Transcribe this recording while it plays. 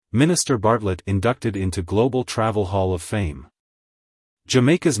Minister Bartlett inducted into Global Travel Hall of Fame.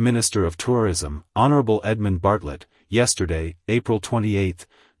 Jamaica's Minister of Tourism, Honorable Edmund Bartlett, yesterday, April 28,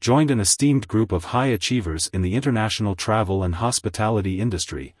 joined an esteemed group of high achievers in the international travel and hospitality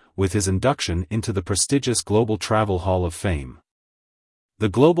industry, with his induction into the prestigious Global Travel Hall of Fame. The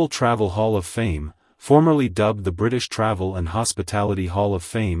Global Travel Hall of Fame, formerly dubbed the British Travel and Hospitality Hall of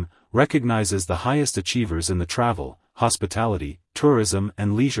Fame, recognizes the highest achievers in the travel, hospitality, tourism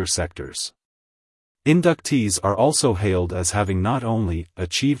and leisure sectors. Inductees are also hailed as having not only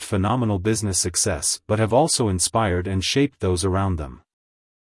achieved phenomenal business success but have also inspired and shaped those around them.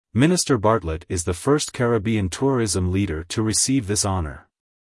 Minister Bartlett is the first Caribbean tourism leader to receive this honor.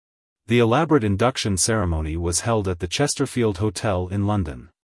 The elaborate induction ceremony was held at the Chesterfield Hotel in London.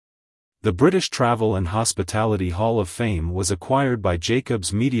 The British Travel and Hospitality Hall of Fame was acquired by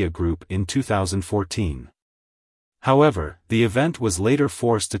Jacobs Media Group in 2014. However, the event was later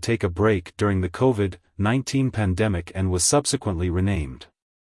forced to take a break during the COVID-19 pandemic and was subsequently renamed.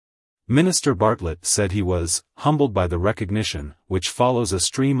 Minister Bartlett said he was humbled by the recognition, which follows a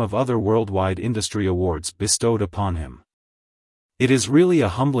stream of other worldwide industry awards bestowed upon him. It is really a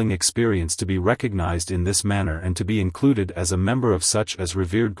humbling experience to be recognized in this manner and to be included as a member of such a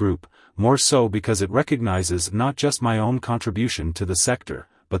revered group, more so because it recognizes not just my own contribution to the sector,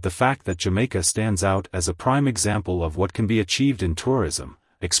 but the fact that Jamaica stands out as a prime example of what can be achieved in tourism,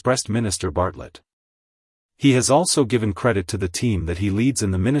 expressed Minister Bartlett. He has also given credit to the team that he leads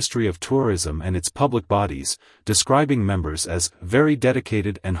in the Ministry of Tourism and its public bodies, describing members as very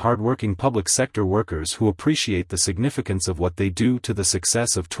dedicated and hardworking public sector workers who appreciate the significance of what they do to the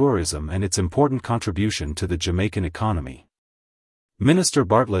success of tourism and its important contribution to the Jamaican economy. Minister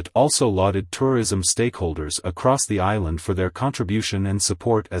Bartlett also lauded tourism stakeholders across the island for their contribution and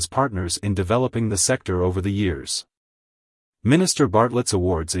support as partners in developing the sector over the years. Minister Bartlett's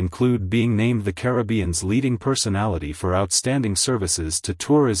awards include being named the Caribbean's leading personality for outstanding services to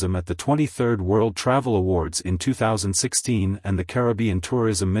tourism at the 23rd World Travel Awards in 2016 and the Caribbean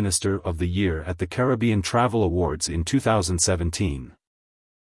Tourism Minister of the Year at the Caribbean Travel Awards in 2017.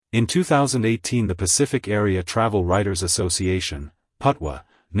 In 2018, the Pacific Area Travel Writers Association, PUTWA,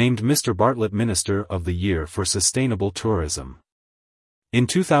 named Mr. Bartlett Minister of the Year for Sustainable Tourism. In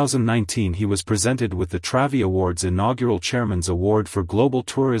 2019 he was presented with the Travi Awards inaugural Chairman's Award for Global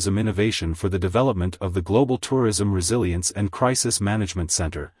Tourism Innovation for the development of the Global Tourism Resilience and Crisis Management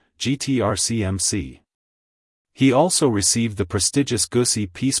Center, GTRCMC. He also received the prestigious Gussie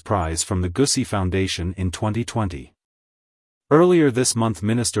Peace Prize from the Gussie Foundation in 2020. Earlier this month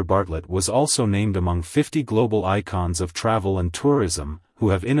Minister Bartlett was also named among 50 global icons of travel and tourism, who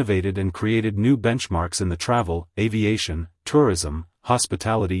have innovated and created new benchmarks in the travel, aviation, tourism,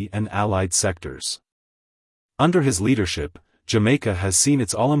 hospitality and allied sectors. Under his leadership, Jamaica has seen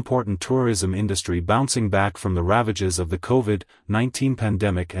its all-important tourism industry bouncing back from the ravages of the COVID-19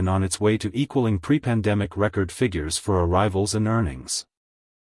 pandemic and on its way to equaling pre-pandemic record figures for arrivals and earnings.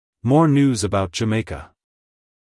 More news about Jamaica.